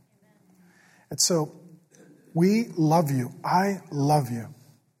forever. And so we love you. I love you.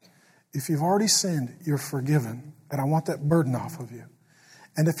 If you've already sinned, you're forgiven. And I want that burden off of you.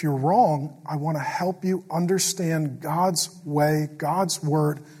 And if you're wrong, I want to help you understand God's way, God's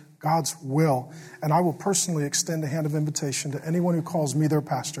word, God's will. And I will personally extend a hand of invitation to anyone who calls me their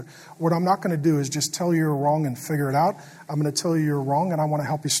pastor. What I'm not going to do is just tell you you're wrong and figure it out. I'm going to tell you you're wrong, and I want to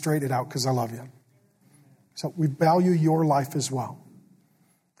help you straighten it out because I love you. So we value your life as well.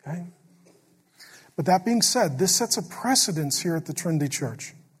 Okay? But that being said, this sets a precedence here at the Trinity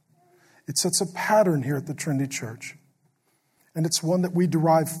Church. It sets a pattern here at the Trinity Church. And it's one that we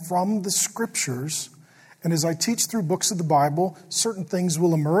derive from the Scriptures. And as I teach through books of the Bible, certain things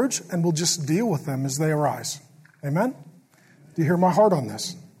will emerge and we'll just deal with them as they arise. Amen? Do you hear my heart on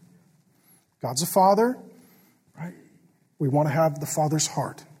this? God's a father, right? We want to have the Father's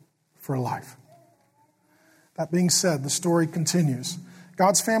heart for life. That being said, the story continues.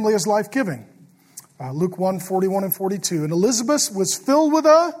 God's family is life-giving. Luke 1, 41 and 42. And Elizabeth was filled with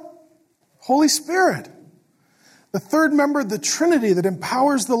the Holy Spirit. The third member of the Trinity that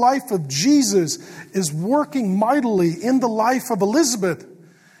empowers the life of Jesus is working mightily in the life of Elizabeth.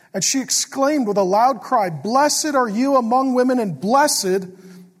 And she exclaimed with a loud cry, "Blessed are you among women, and blessed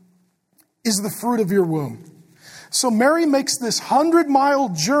is the fruit of your womb." So Mary makes this 100-mile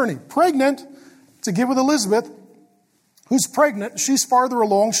journey, pregnant, to get with Elizabeth, who's pregnant. She's farther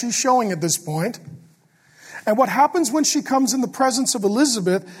along. She's showing at this point. And what happens when she comes in the presence of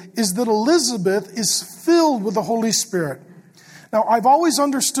Elizabeth is that Elizabeth is filled with the Holy Spirit. Now, I've always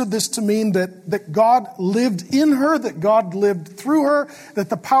understood this to mean that God lived in her, that God lived through her, that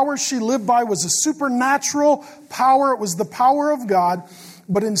the power she lived by was a supernatural power. It was the power of God.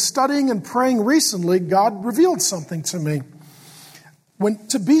 But in studying and praying recently, God revealed something to me.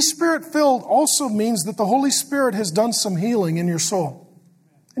 To be Spirit-filled also means that the Holy Spirit has done some healing in your soul,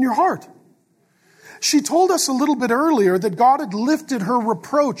 in your heart. She told us a little bit earlier that God had lifted her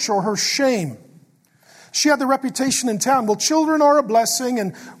reproach or her shame. She had the reputation in town, well, children are a blessing,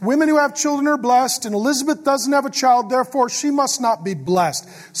 and women who have children are blessed, and Elizabeth doesn't have a child, therefore she must not be blessed.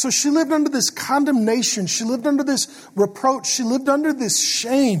 So she lived under this condemnation. She lived under this reproach. She lived under this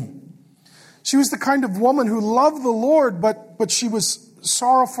shame. She was the kind of woman who loved the Lord, but she was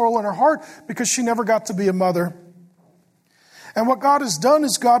sorrowful in her heart because she never got to be a mother. And what God has done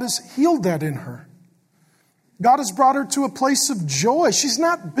is God has healed that in her. God has brought her to a place of joy. She's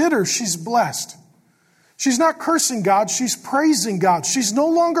not bitter, she's blessed. She's not cursing God, she's praising God. She's no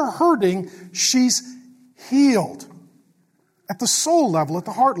longer hurting, she's healed. At the soul level, at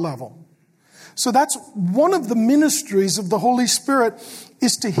the heart level. So that's one of the ministries of the Holy Spirit,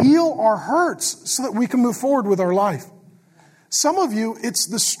 is to heal our hurts so that we can move forward with our life. Some of you, it's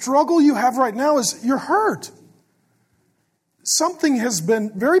the struggle you have right now is you're hurt. Something has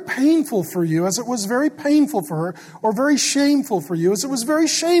been very painful for you, as it was very painful for her, or very shameful for you, as it was very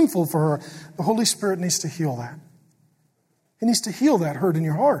shameful for her. The Holy Spirit needs to heal that. He needs to heal that hurt in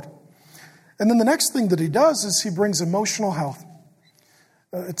your heart. And then the next thing that he does is he brings emotional health.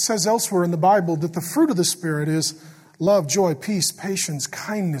 It says elsewhere in the Bible that the fruit of the Spirit is love, joy, peace, patience,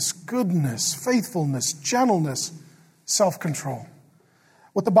 kindness, goodness, faithfulness, gentleness, self-control.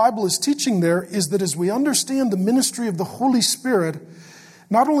 What the Bible is teaching there is that as we understand the ministry of the Holy Spirit,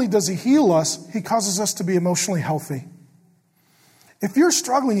 not only does he heal us, he causes us to be emotionally healthy. If you're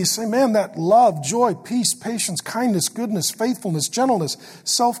struggling, you say, man, that love, joy, peace, patience, kindness, goodness, faithfulness, gentleness,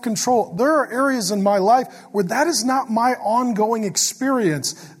 self-control, there are areas in my life where that is not my ongoing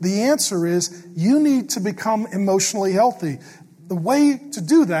experience. The answer is you need to become emotionally healthy. The way to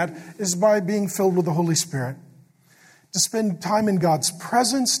do that is by being filled with the Holy Spirit. To spend time in God's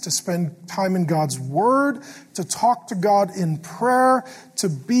presence, to spend time in God's Word, to talk to God in prayer, to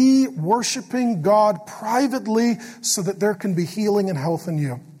be worshiping God privately so that there can be healing and health in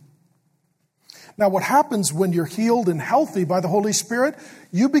you. Now, what happens when you're healed and healthy by the Holy Spirit?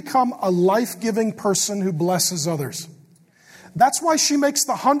 You become a life-giving person who blesses others. That's why she makes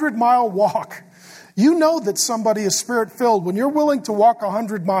the 100-mile walk. You know that somebody is Spirit-filled when you're willing to walk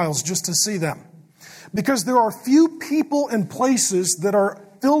 100 miles just to see them. Because there are few people and places that are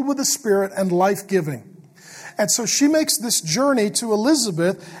filled with the Spirit and life-giving. And so she makes this journey to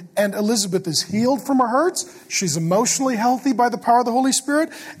Elizabeth, and Elizabeth is healed from her hurts. She's emotionally healthy by the power of the Holy Spirit,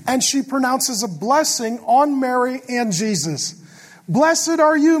 and she pronounces a blessing on Mary and Jesus. Blessed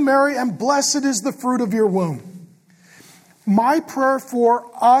are you, Mary, and blessed is the fruit of your womb. My prayer for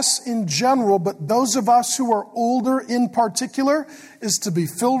us in general, but those of us who are older in particular, is to be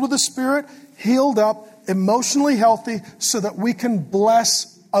filled with the Spirit, healed up, emotionally healthy, so that we can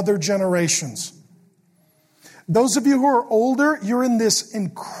bless other generations. Those of you who are older, you're in this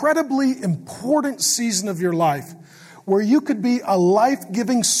incredibly important season of your life where you could be a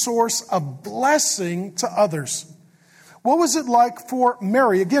life-giving source of blessing to others. What was it like for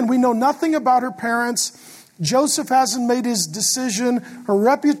Mary? Again, we know nothing about her parents. Joseph hasn't made his decision. Her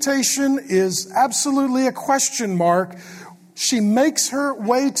reputation is absolutely a question mark. She makes her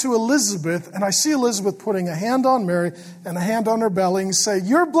way to Elizabeth, and I see Elizabeth putting a hand on Mary and a hand on her belly and say,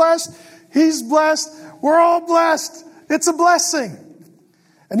 "You're blessed, he's blessed, we're all blessed. It's a blessing."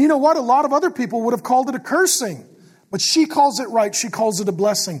 And you know what? A lot of other people would have called it a cursing. But she calls it right. She calls it a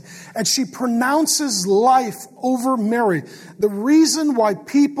blessing. And she pronounces life over Mary. The reason why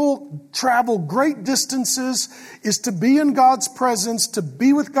people travel great distances is to be in God's presence, to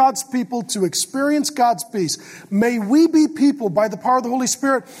be with God's people, to experience God's peace. May we be people by the power of the Holy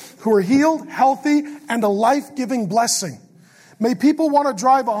Spirit who are healed, healthy, and a life-giving blessing. May people want to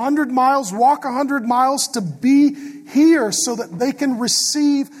drive 100 miles, walk 100 miles to be here so that they can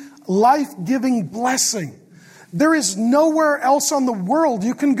receive life-giving blessing. There is nowhere else on the world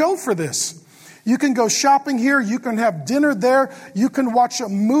you can go for this. You can go shopping here. You can have dinner there. You can watch a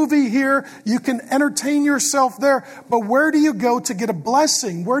movie here. You can entertain yourself there. But where do you go to get a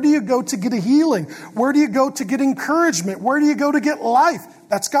blessing? Where do you go to get a healing? Where do you go to get encouragement? Where do you go to get life?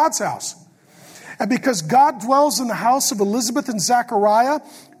 That's God's house. And because God dwells in the house of Elizabeth and Zechariah,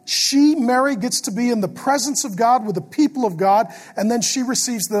 Mary, gets to be in the presence of God with the people of God, and then she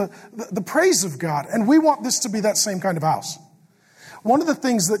receives the praise of God. And we want this to be that same kind of house. One of the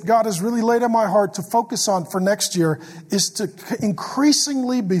things that God has really laid on my heart to focus on for next year is to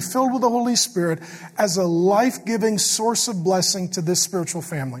increasingly be filled with the Holy Spirit as a life-giving source of blessing to this spiritual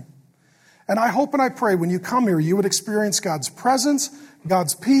family. And I hope and I pray when you come here, you would experience God's presence,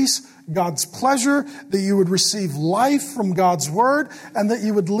 God's peace, God's pleasure, that you would receive life from God's word, and that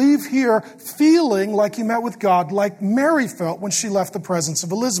you would leave here feeling like you met with God, like Mary felt when she left the presence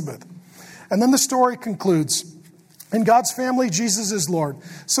of Elizabeth. And then the story concludes. In God's family, Jesus is Lord.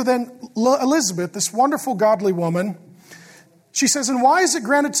 So then Elizabeth, this wonderful godly woman, she says, "And why is it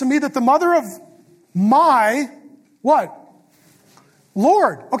granted to me that the mother of my," what?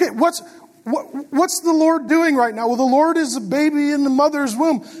 Lord. Okay, what's the Lord doing right now? Well, the Lord is a baby in the mother's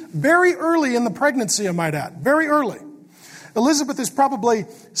womb. Very early in the pregnancy, I might add. Very early. Elizabeth is probably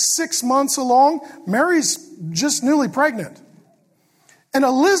 6 months along. Mary's just newly pregnant. And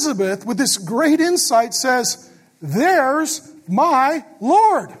Elizabeth, with this great insight, says, "There's my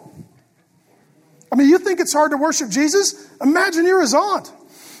Lord." I mean, you think it's hard to worship Jesus? Imagine you're his aunt,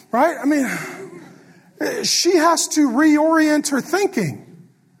 right? I mean, she has to reorient her thinking.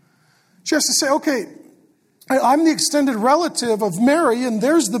 She has to say, okay, I'm the extended relative of Mary, and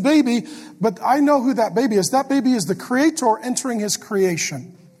there's the baby, but I know who that baby is. That baby is the Creator entering his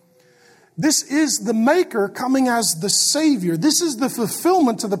creation. This is the Maker coming as the Savior. This is the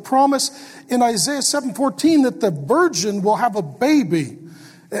fulfillment of the promise in Isaiah 7:14 that the virgin will have a baby.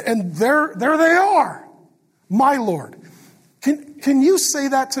 And there they are, my Lord. Can you say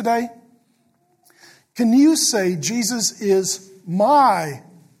that today? Can you say Jesus is my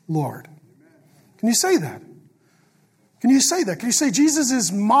Lord? Can you say that? Can you say that? Can you say Jesus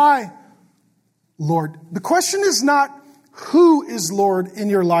is my Lord? The question is not who is Lord in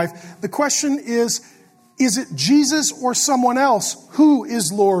your life. The question is it Jesus or someone else who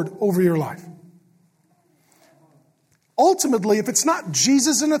is Lord over your life? Ultimately, if it's not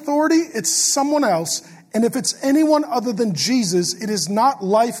Jesus in authority, it's someone else. And if it's anyone other than Jesus, it is not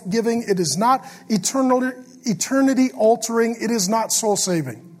life-giving. It is not eternity-altering. It is not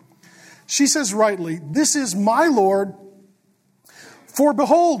soul-saving. She says rightly, "This is my Lord. For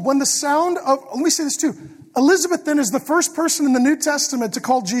behold, when the sound of," let me say this too, Elizabeth then is the first person in the New Testament to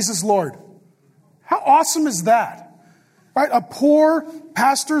call Jesus Lord. How awesome is that? Right? A poor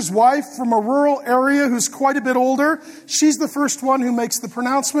pastor's wife from a rural area who's quite a bit older. She's the first one who makes the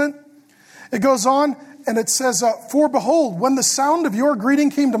pronouncement. It goes on and it says, "For behold, when the sound of your greeting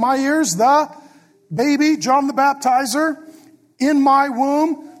came to my ears, the baby, John the Baptizer, in my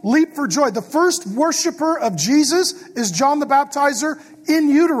womb, leap for joy." The first worshiper of Jesus is John the Baptizer in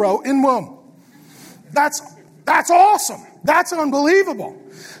utero, in womb. That's awesome. That's unbelievable.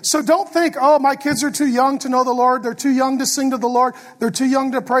 So don't think, oh, my kids are too young to know the Lord. They're too young to sing to the Lord. They're too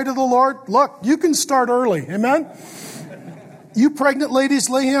young to pray to the Lord. Look, you can start early. Amen? You pregnant ladies,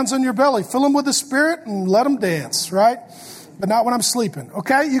 lay hands on your belly. Fill them with the Spirit and let them dance, right? But not when I'm sleeping,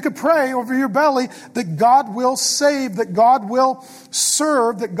 okay? You could pray over your belly that God will save, that God will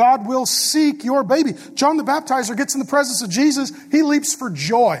serve, that God will seek your baby. John the Baptizer gets in the presence of Jesus. He leaps for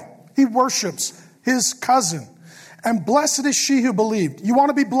joy. He worships his cousin. And blessed is she who believed. You want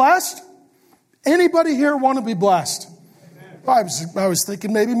to be blessed? Anybody here want to be blessed? I was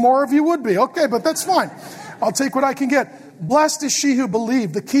thinking maybe more of you would be. Okay, but that's fine. I'll take what I can get. Blessed is she who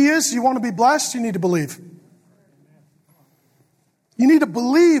believed. The key is, you want to be blessed, you need to believe. You need to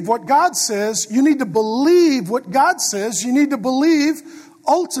believe what God says. You need to believe what God says. You need to believe,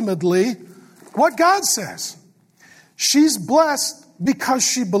 ultimately, what God says. She's blessed because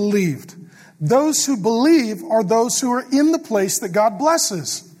she believed. Those who believe are those who are in the place that God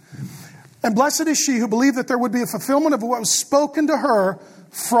blesses. And blessed is she who believed that there would be a fulfillment of what was spoken to her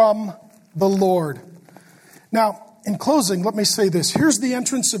from the Lord. Now, in closing, let me say this. Here's the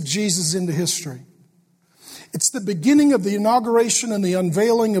entrance of Jesus into history. It's the beginning of the inauguration and the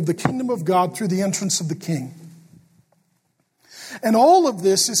unveiling of the kingdom of God through the entrance of the King. And all of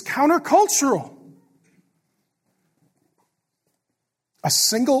this is countercultural. A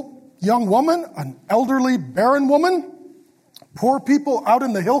single young woman, an elderly barren woman, poor people out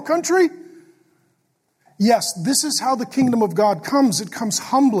in the hill country. Yes, this is how the kingdom of God comes. It comes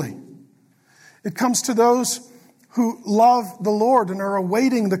humbly. It comes to those who love the Lord and are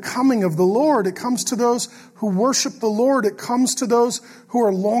awaiting the coming of the Lord. It comes to those who worship the Lord. It comes to those who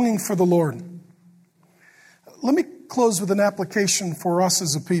are longing for the Lord. Let me close with an application for us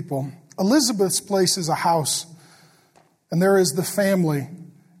as a people. Elizabeth's place is a house, and there is the family,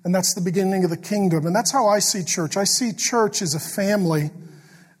 and that's the beginning of the kingdom. And that's how I see church. I see church as a family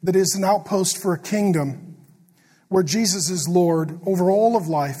that is an outpost for a kingdom, where Jesus is Lord over all of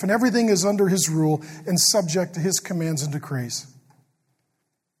life, and everything is under His rule and subject to His commands and decrees.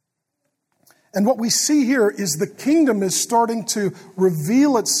 And what we see here is the kingdom is starting to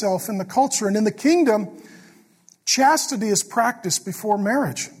reveal itself in the culture. And in the kingdom, chastity is practiced before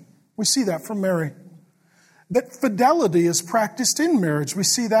marriage. We see that from Mary. That fidelity is practiced in marriage. We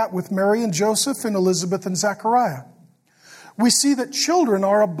see that with Mary and Joseph and Elizabeth and Zechariah. We see that children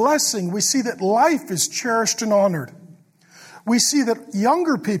are a blessing. We see that life is cherished and honored. We see that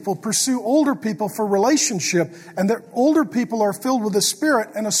younger people pursue older people for relationship, and that older people are filled with the Spirit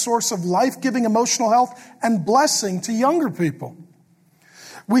and a source of life-giving emotional health and blessing to younger people.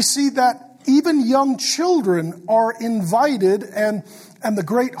 We see that even young children are invited, and the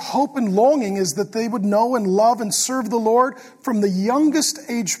great hope and longing is that they would know and love and serve the Lord from the youngest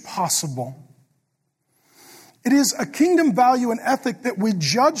age possible. It is a kingdom value and ethic that we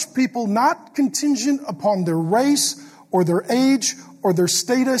judge people not contingent upon their race or their age or their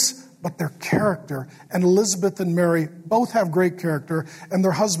status, but their character. And Elizabeth and Mary both have great character, and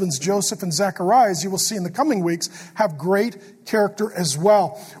their husbands Joseph and Zechariah, as you will see in the coming weeks, have great character as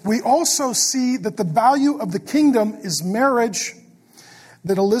well. We also see that the value of the kingdom is marriage,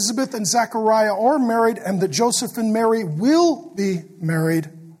 that Elizabeth and Zechariah are married, and that Joseph and Mary will be married.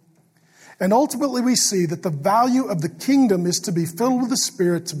 And ultimately we see that the value of the kingdom is to be filled with the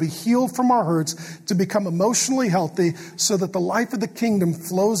Spirit, to be healed from our hurts, to become emotionally healthy, so that the life of the kingdom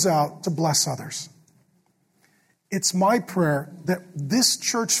flows out to bless others. It's my prayer that this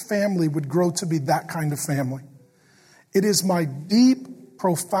church family would grow to be that kind of family. It is my deep,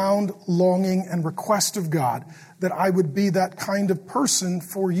 profound longing and request of God that I would be that kind of person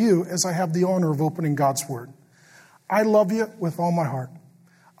for you as I have the honor of opening God's Word. I love you with all my heart.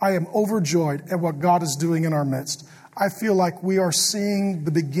 I am overjoyed at what God is doing in our midst. I feel like we are seeing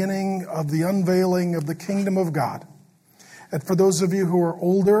the beginning of the unveiling of the kingdom of God. And for those of you who are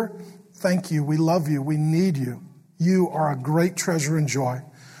older, thank you. We love you. We need you. You are a great treasure and joy.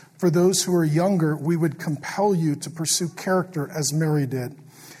 For those who are younger, we would compel you to pursue character as Mary did.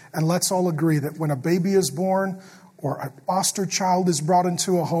 And let's all agree that when a baby is born, or a foster child is brought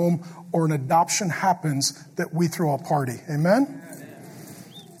into a home, or an adoption happens, that we throw a party. Amen?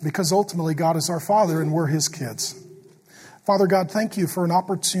 Because ultimately God is our Father and we're His kids. Father God, thank you for an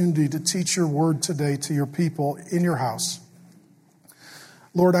opportunity to teach your word today to your people in your house.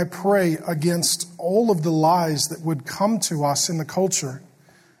 Lord, I pray against all of the lies that would come to us in the culture,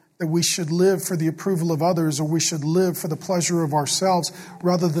 that we should live for the approval of others, or we should live for the pleasure of ourselves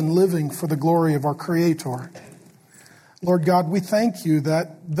rather than living for the glory of our Creator. Lord God, we thank you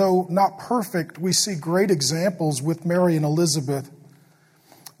that though not perfect, we see great examples with Mary and Elizabeth.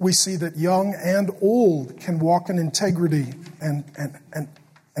 We see that young and old can walk in integrity and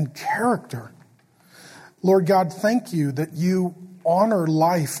character. Lord God, thank you that you honor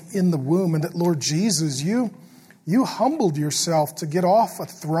life in the womb, and that, Lord Jesus, you humbled yourself to get off a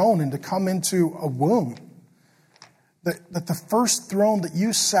throne and to come into a womb. That the first throne that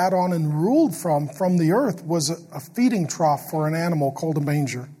you sat on and ruled from the earth was a feeding trough for an animal called a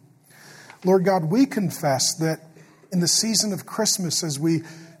manger. Lord God, we confess that in the season of Christmas, as we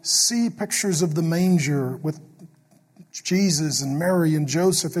see pictures of the manger with Jesus and Mary and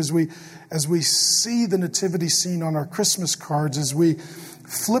Joseph, as we see the nativity scene on our Christmas cards, as we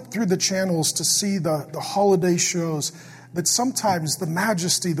flip through the channels to see the holiday shows, that sometimes the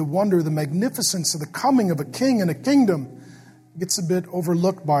majesty, the wonder, the magnificence of the coming of a king and a kingdom gets a bit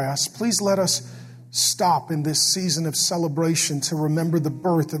overlooked by us. Please let us stop in this season of celebration to remember the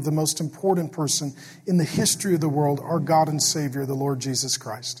birth of the most important person in the history of the world, our God and Savior, the Lord Jesus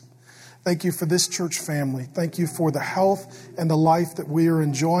Christ. Thank you for this church family. Thank you for the health and the life that we are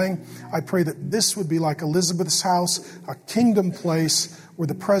enjoying. I pray that this would be like Elizabeth's house, a kingdom place where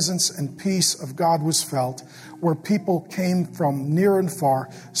the presence and peace of God was felt, where people came from near and far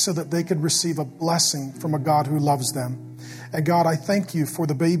so that they could receive a blessing from a God who loves them. And God, I thank you for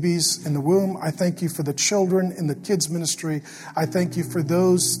the babies in the womb. I thank you for the children in the kids ministry. I thank you for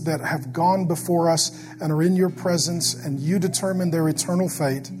those that have gone before us and are in your presence, and you determine their eternal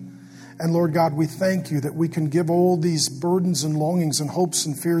fate. And Lord God, we thank you that we can give all these burdens and longings and hopes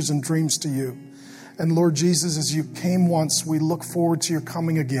and fears and dreams to you. And Lord Jesus, as you came once, we look forward to your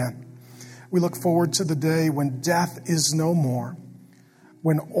coming again. We look forward to the day when death is no more,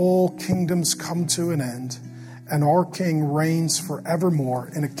 when all kingdoms come to an end, and our King reigns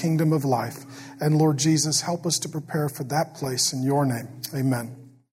forevermore in a kingdom of life. And Lord Jesus, help us to prepare for that place in your name. Amen.